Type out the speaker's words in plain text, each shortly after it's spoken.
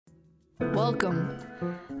Welcome.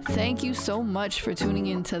 Thank you so much for tuning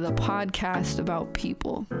into the podcast about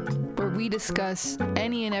people, where we discuss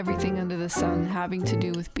any and everything under the sun having to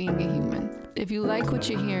do with being a human. If you like what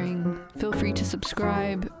you're hearing, feel free to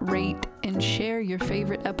subscribe, rate, and share your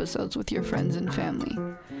favorite episodes with your friends and family.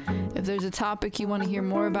 If there's a topic you want to hear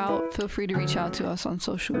more about, feel free to reach out to us on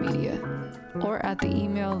social media or at the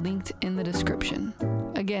email linked in the description.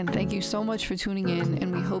 Again, thank you so much for tuning in,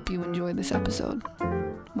 and we hope you enjoy this episode.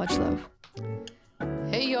 Much love.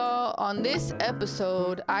 Hey y'all, on this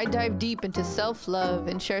episode, I dive deep into self-love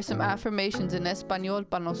and share some affirmations in Español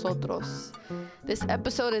para nosotros. This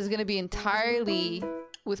episode is going to be entirely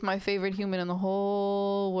with my favorite human in the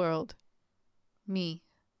whole world, me.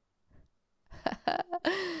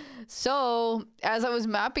 So, as I was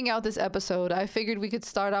mapping out this episode, I figured we could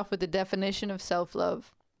start off with the definition of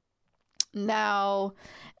self-love. Now,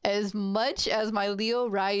 as much as my Leo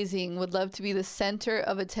rising would love to be the center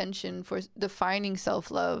of attention for defining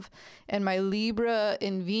self-love, and my Libra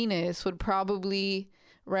in Venus would probably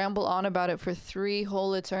ramble on about it for 3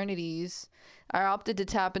 whole eternities, I opted to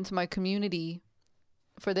tap into my community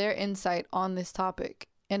for their insight on this topic.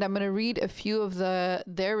 And I'm going to read a few of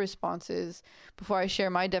their responses before I share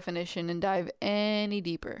my definition and dive any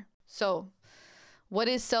deeper. So, what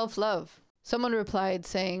is self-love? Someone replied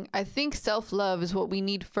saying, I think self-love is what we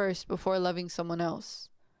need first before loving someone else.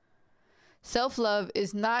 Self-love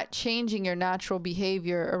is not changing your natural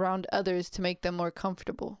behavior around others to make them more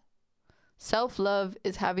comfortable. Self-love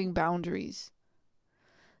is having boundaries.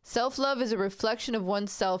 Self-love is a reflection of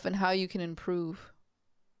oneself and how you can improve.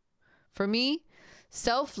 For me,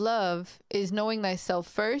 self-love is knowing thyself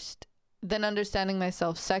first, then understanding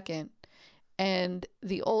thyself second, and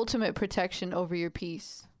the ultimate protection over your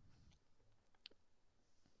peace.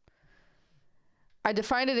 I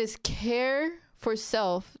define it as care for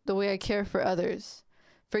self the way I care for others,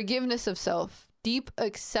 forgiveness of self, deep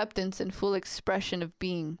acceptance and full expression of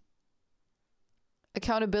being,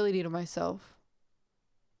 accountability to myself,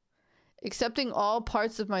 accepting all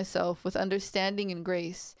parts of myself with understanding and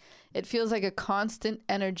grace. It feels like a constant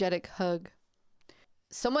energetic hug.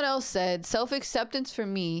 Someone else said, self-acceptance for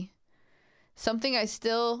me, something I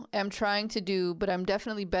still am trying to do, but I'm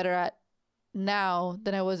definitely better at now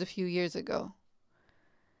than I was a few years ago.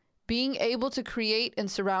 Being able to create and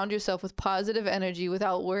surround yourself with positive energy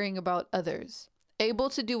without worrying about others. Able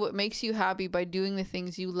to do what makes you happy by doing the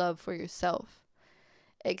things you love for yourself.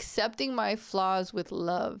 Accepting my flaws with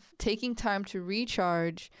love. Taking time to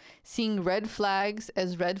recharge. Seeing red flags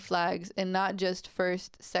as red flags and not just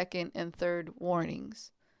first, second, and third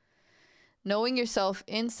warnings. Knowing yourself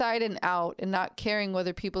inside and out and not caring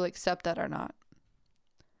whether people accept that or not.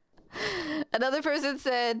 Another person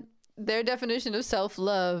said, their definition of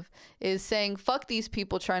self-love is saying, fuck these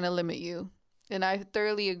people trying to limit you. And I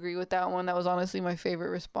thoroughly agree with that one. That was honestly my favorite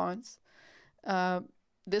response.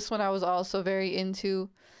 This one I was also very into,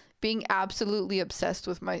 being absolutely obsessed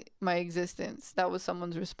with my existence. That was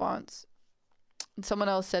someone's response. And someone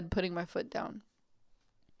else said, putting my foot down.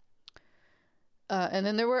 And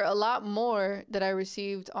then there were a lot more that I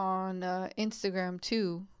received on Instagram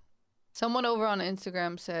too. Someone over on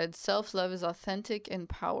Instagram said, self-love is authentic and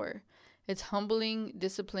power. It's humbling,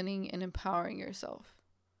 disciplining, and empowering yourself.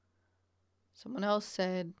 Someone else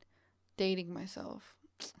said, dating myself.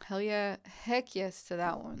 Hell yeah, heck yes to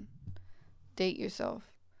that one. Date yourself.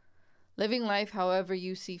 Living life however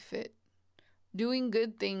you see fit. Doing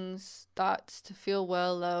good things, thoughts to feel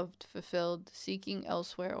well loved, fulfilled, seeking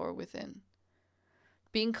elsewhere or within.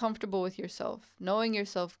 Being comfortable with yourself, knowing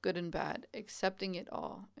yourself good and bad, accepting it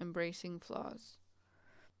all, embracing flaws.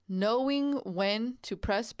 Knowing when to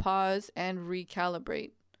press pause and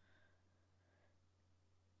recalibrate.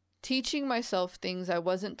 Teaching myself things I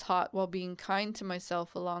wasn't taught while being kind to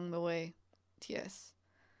myself along the way. Yes,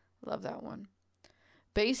 love that one.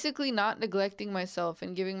 Basically not neglecting myself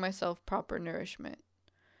and giving myself proper nourishment.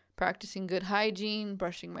 Practicing good hygiene,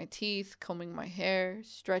 brushing my teeth, combing my hair,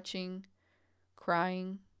 stretching,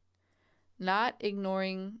 crying. Not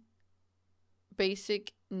ignoring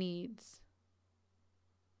basic needs.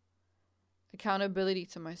 Accountability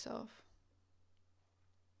to myself.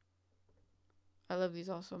 I love these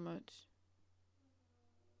all so much.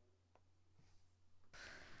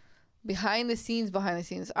 Behind the scenes.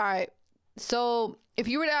 All right. So if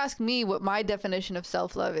you were to ask me what my definition of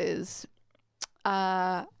self-love is,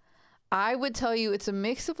 I would tell you it's a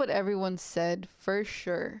mix of what everyone said for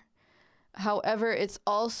sure. However, it's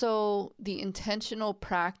also the intentional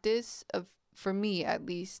practice of, for me at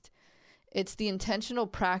least, it's the intentional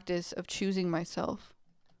practice of choosing myself.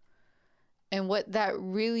 And what that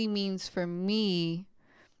really means for me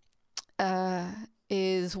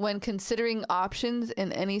is when considering options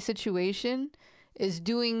in any situation is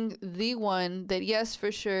doing the one that, yes,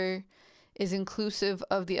 for sure, is inclusive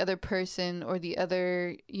of the other person or the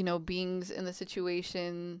other, beings in the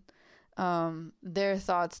situation, their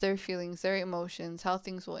thoughts, their feelings, their emotions, how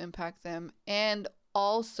things will impact them, and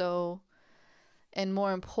also, and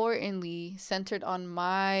more importantly, centered on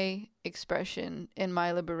my expression and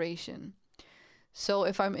my liberation. So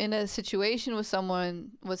if I'm in a situation with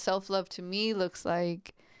someone, what self-love to me looks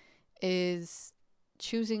like is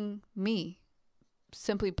choosing me,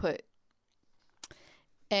 simply put.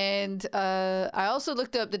 And I also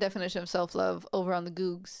looked up the definition of self-love over on the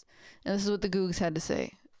Googs, and this is what the Googs had to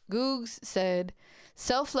say. Googs said,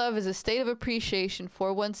 self-love is a state of appreciation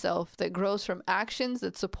for oneself that grows from actions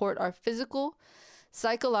that support our physical,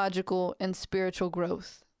 psychological, and spiritual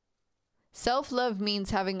growth. Self-love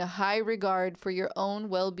means having a high regard for your own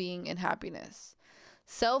well-being and happiness.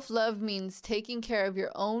 Self-love means taking care of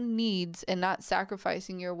your own needs and not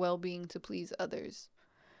sacrificing your well-being to please others.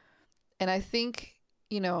 And I think,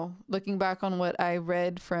 looking back on what I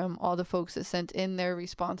read from all the folks that sent in their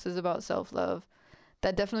responses about self-love,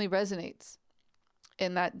 that definitely resonates.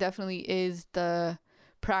 And that definitely is the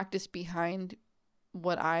practice behind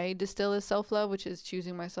what I distill as self-love, which is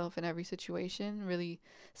choosing myself in every situation, really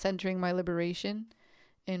centering my liberation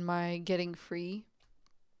and my getting free.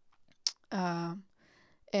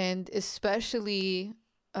 And especially,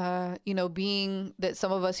 being that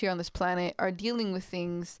some of us here on this planet are dealing with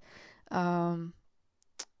things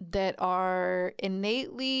that are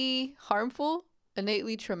innately harmful,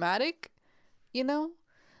 innately traumatic,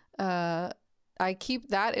 I keep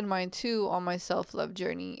that in mind too on my self-love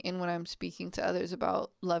journey and when I'm speaking to others about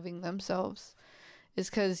loving themselves. Is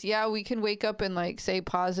because, we can wake up and say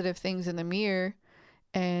positive things in the mirror,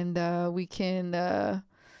 and we can,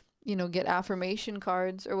 get affirmation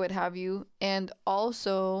cards or what have you. And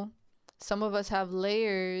also, some of us have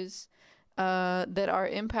layers that are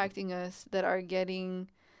impacting us, that are getting,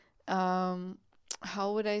 how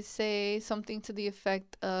would I say, something to the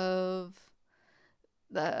effect of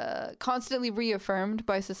constantly reaffirmed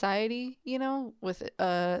by society, with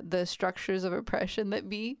the structures of oppression that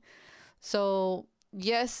be. So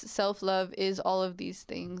yes, self-love is all of these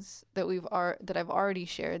things that that I've already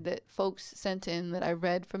shared, that folks sent in, that I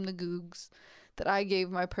read from the Googs, that I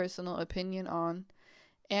gave my personal opinion on.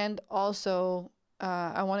 And also,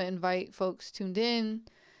 I want to invite folks tuned in,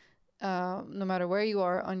 no matter where you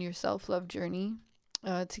are on your self-love journey,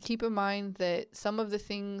 to keep in mind that some of the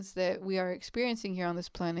things that we are experiencing here on this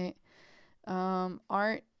planet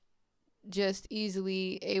aren't just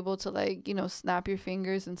easily able to snap your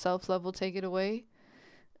fingers and self-love will take it away,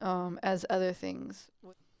 as other things.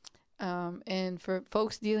 And for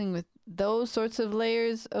folks dealing with those sorts of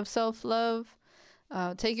layers of self-love,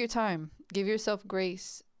 take your time, give yourself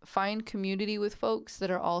grace, find community with folks that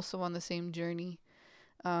are also on the same journey,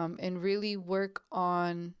 and really work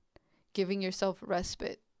on giving yourself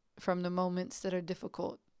respite from the moments that are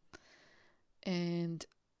difficult. And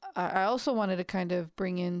I also wanted to kind of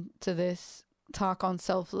bring into this talk on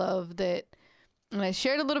self-love and I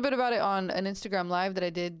shared a little bit about it on an Instagram live that I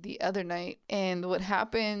did the other night. And what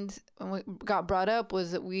happened when we got brought up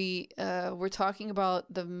was that we were talking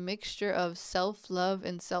about the mixture of self-love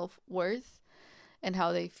and self-worth and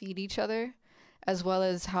how they feed each other, as well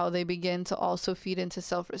as how they begin to also feed into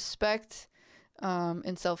self-respect,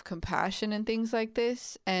 and self-compassion and things like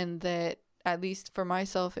this. And that, at least for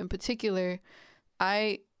myself in particular,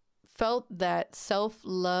 I felt that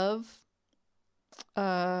self-love,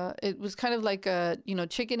 it was kind of like a,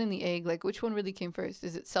 chicken and the egg. Like, which one really came first?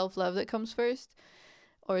 Is it self-love that comes first?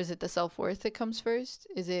 Or is it the self-worth that comes first?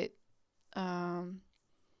 Is it, are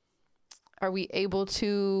we able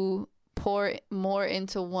to pour more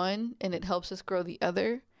into one and it helps us grow the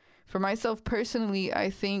other? For myself personally, I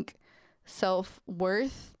think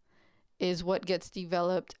self-worth is what gets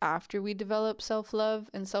developed after we develop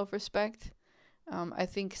self-love and self-respect. I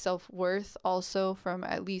think self-worth also, from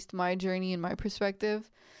at least my journey and my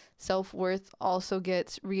perspective, self-worth also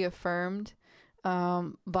gets reaffirmed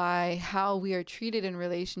by how we are treated in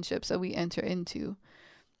relationships that we enter into.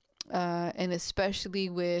 And especially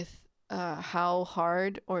with how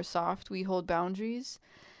hard or soft we hold boundaries,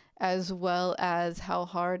 as well as how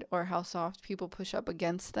hard or how soft people push up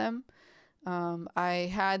against them.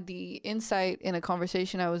 I had the insight in a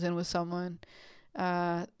conversation I was in with someone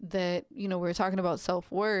that, we were talking about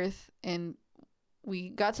self-worth, and we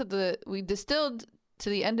distilled to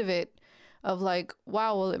the end of it of wow,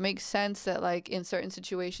 well, it makes sense that in certain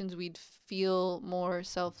situations we'd feel more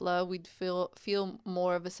self-love, we'd feel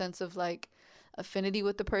more of a sense of affinity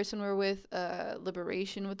with the person we're with,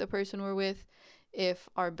 liberation with the person we're with, if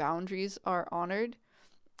our boundaries are honored,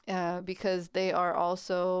 because they are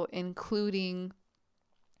also including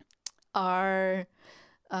our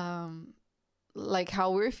like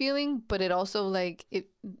how we're feeling, but it also like it,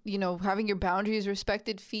 having your boundaries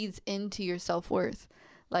respected feeds into your self-worth.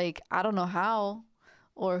 Like, I don't know how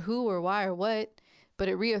or who or why or what, but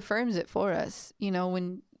it reaffirms it for us.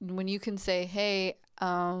 When you can say, hey,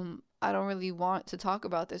 I don't really want to talk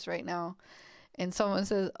about this right now, and someone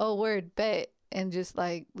says, oh, word, bet, and just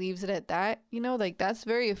like leaves it at that, like that's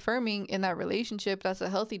very affirming in that relationship. That's a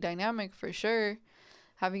healthy dynamic for sure.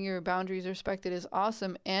 Having your boundaries respected is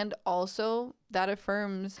awesome. And also that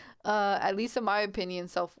affirms, at least in my opinion,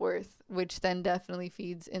 self-worth, which then definitely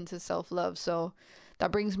feeds into self-love. So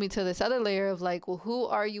that brings me to this other layer of like, well, who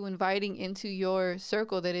are you inviting into your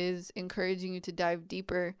circle that is encouraging you to dive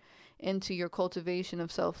deeper into your cultivation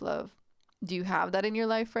of self-love? Do you have that in your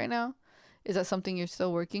life right now? Is that something you're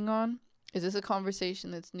still working on? Is this a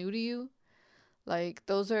conversation that's new to you? Like,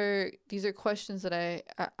 these are questions that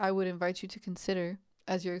I would invite you to consider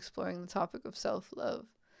as you're exploring the topic of self-love,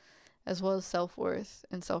 as well as self-worth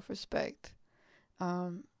and self-respect.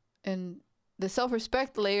 And the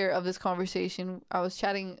self-respect layer of this conversation, I was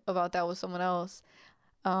chatting about that with someone else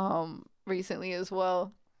recently as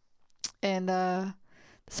well. And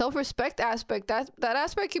self-respect aspect, that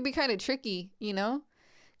aspect can be kind of tricky,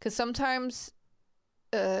 because sometimes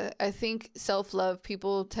I think self-love,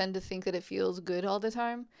 people tend to think that it feels good all the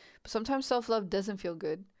time, but sometimes self-love doesn't feel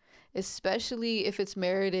good, especially if it's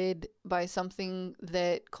merited by something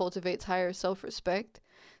that cultivates higher self-respect.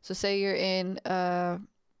 So say you're in a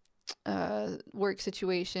work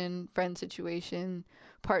situation, friend situation,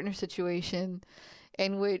 partner situation,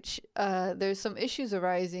 in which there's some issues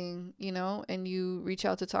arising, and you reach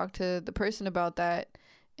out to talk to the person about that,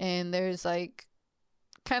 and there's like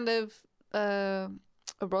kind of a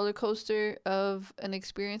roller coaster of an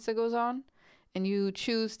experience that goes on, and you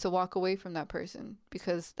choose to walk away from that person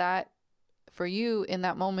because that, for you in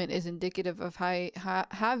that moment, is indicative of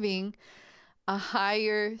having a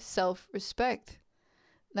higher self-respect.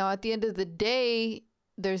 Now, at the end of the day,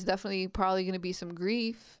 there's definitely probably going to be some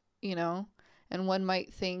grief, and one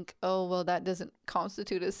might think, oh, well, that doesn't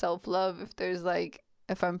constitute as self-love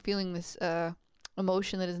if I'm feeling this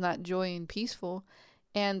emotion that is not joy and peaceful.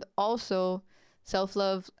 And also,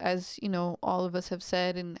 self-love, as all of us have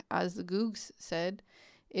said, and as the Googs said,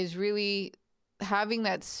 is really having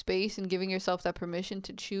that space and giving yourself that permission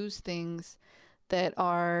to choose things that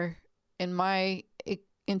are, in my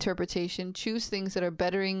interpretation, choose things that are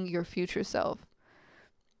bettering your future self.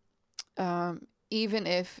 Even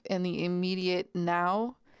if in the immediate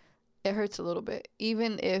now it hurts a little bit,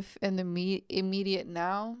 even if in the immediate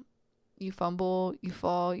now you fumble, you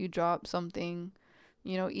fall, you drop something,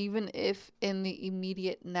 even if in the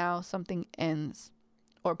immediate now something ends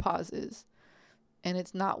or pauses and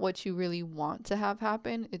it's not what you really want to have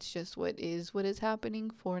happen, it's just what is happening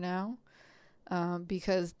for now.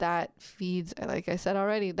 Because that feeds, like I said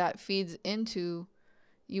already, that feeds into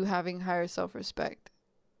you having higher self-respect,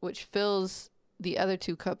 which fills the other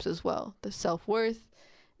two cups as well, the self-worth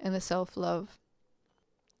and the self-love.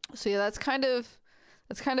 So yeah, that's kind of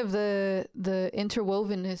the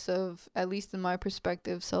interwovenness of, at least in my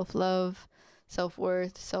perspective, self-love,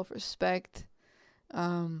 self-worth, self-respect.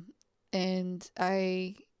 And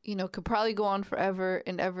I, could probably go on forever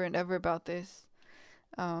and ever and ever about this.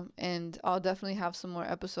 And I'll definitely have some more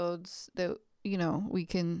episodes that, we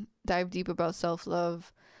can dive deep about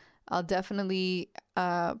self-love. I'll definitely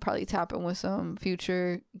probably tap in with some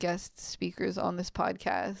future guest speakers on this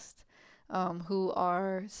podcast who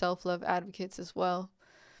are self-love advocates as well.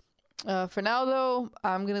 For now, though,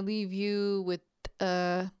 I'm going to leave you with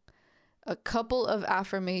a couple of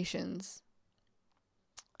affirmations.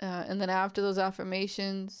 And then after those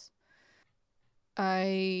affirmations,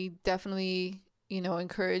 I definitely,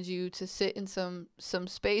 encourage you to sit in some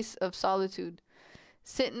space of solitude.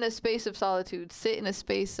 Sit in a space of solitude. Sit in a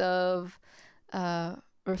space of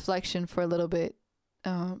reflection for a little bit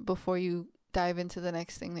before you dive into the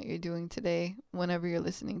next thing that you're doing today, whenever you're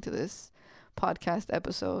listening to this podcast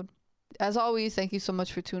episode. As always, thank you so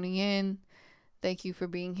much for tuning in. Thank you for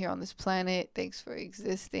being here on this planet. Thanks for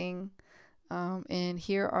existing. And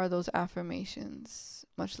here are those affirmations.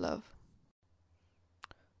 Much love.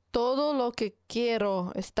 Todo lo que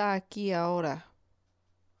quiero está aquí ahora.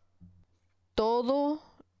 Todo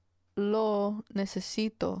lo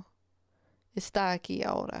necesito está aquí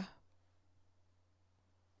ahora.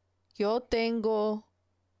 Yo tengo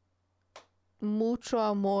mucho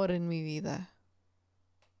amor en mi vida.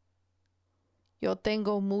 Yo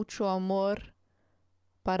tengo mucho amor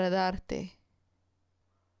para darte.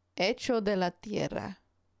 hecho de la tierra,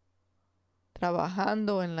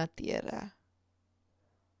 trabajando en la tierra.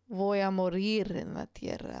 Voy a morir en la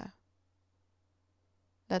tierra.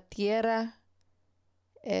 La tierra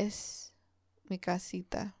es mi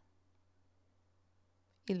casita.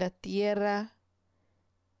 Y la tierra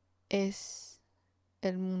es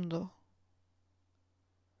el mundo.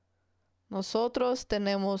 Nosotros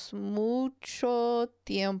tenemos mucho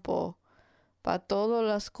tiempo para todas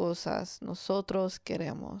las cosas nosotros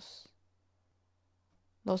queremos.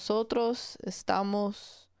 Nosotros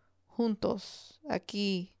estamos juntos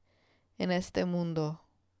aquí en este mundo.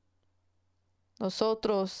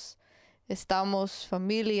 Nosotros estamos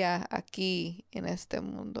familia aquí en este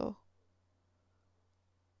mundo.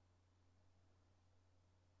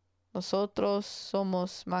 Nosotros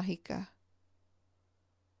somos mágica.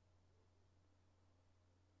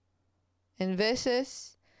 En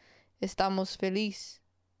veces estamos felices.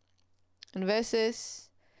 En veces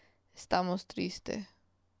estamos tristes.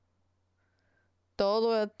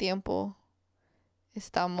 Todo el tiempo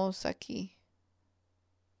estamos aquí.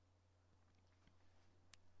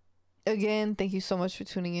 Again, thank you so much for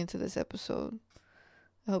tuning into this episode.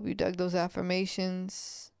 I hope you dug those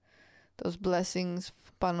affirmations, those blessings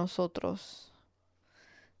para nosotros.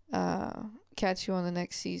 Catch you on the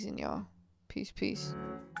next season, y'all. Peace, peace.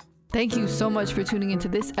 Thank you so much for tuning into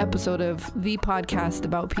this episode of The Podcast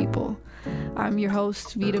About People. I'm your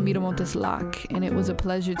host, Vida Miramontes Locke, and it was a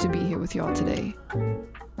pleasure to be here with y'all today.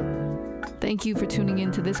 Thank you for tuning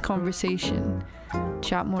into this conversation.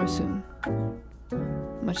 Chat more soon.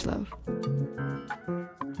 Much love.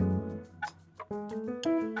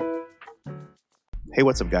 Hey,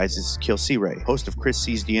 what's up, guys? This is Kill C. Ray, host of Chris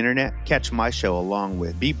Sees the Internet. Catch my show along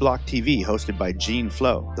with B Block TV, hosted by Gene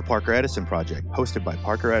Flo, The Parker Edison Project, hosted by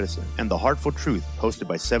Parker Edison, and The Heartful Truth, hosted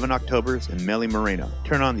by 7 Octobers and Melly Moreno.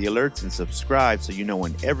 Turn on the alerts and subscribe so you know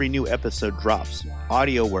when every new episode drops.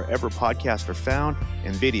 Audio wherever podcasts are found,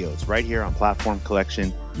 and videos right here on Platform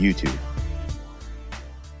Collection YouTube.